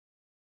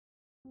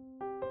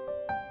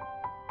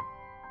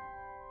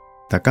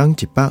逐天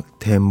一百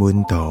天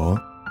文图，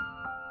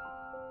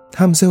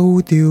探索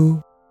宇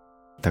宙。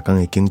逐天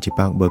会经一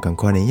百无同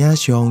款的影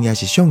像，也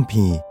是相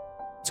片，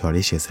带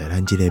你熟悉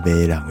咱这个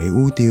迷人的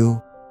宇宙。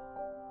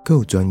更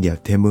有专业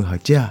天文学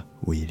者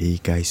为你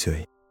解说。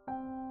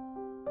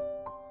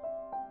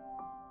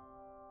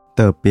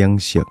倒冰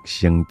式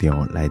星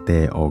场内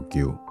底的乌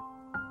球，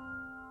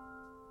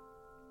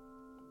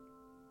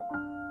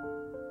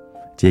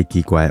这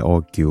奇怪的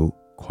乌球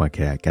看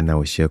起来敢若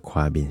有小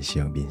块面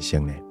星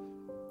呢？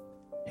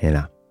嘿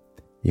啦，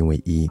因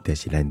为伊就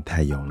是咱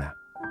太阳啦。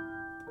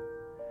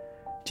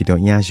这张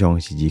影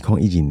像是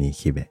2012年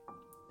翕的，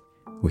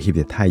有翕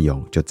着太阳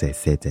足侪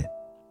细节。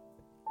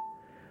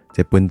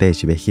这本地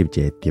是要翕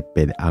一个特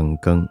别的红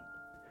光，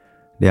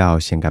了后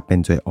先甲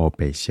变做乌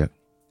白色，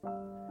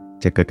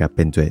再搁甲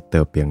变做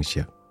倒冰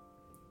色。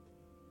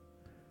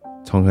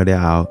创好了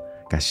后，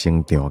甲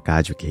星场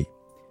加入去，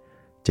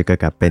再搁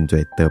甲变做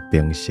倒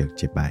冰色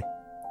一摆。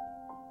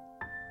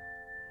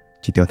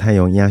这条太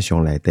阳影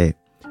像内底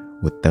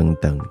有长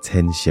长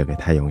浅色的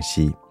太阳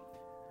丝，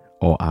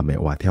黑暗的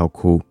活跳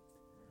区，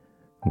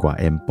外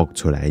缘爆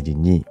出来的日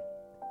影，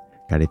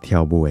甲你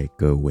跳舞的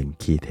高温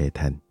气体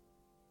碳。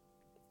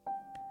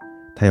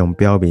太阳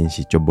表面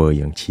是足无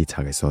用视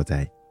察的所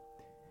在，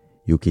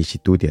尤其是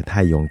拄着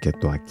太阳极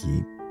大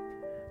期，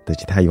就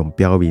是太阳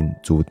表面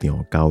磁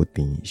场交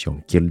电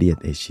上激烈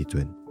的时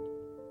阵。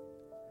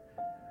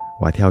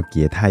活跳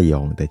期的太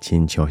阳就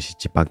亲像是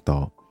100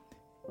度，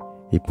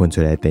伊喷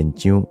出来电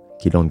浆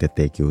去弄着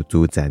地球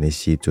自转的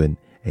时阵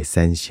会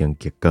产生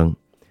极光，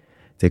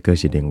这个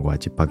是另外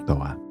100度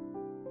啊。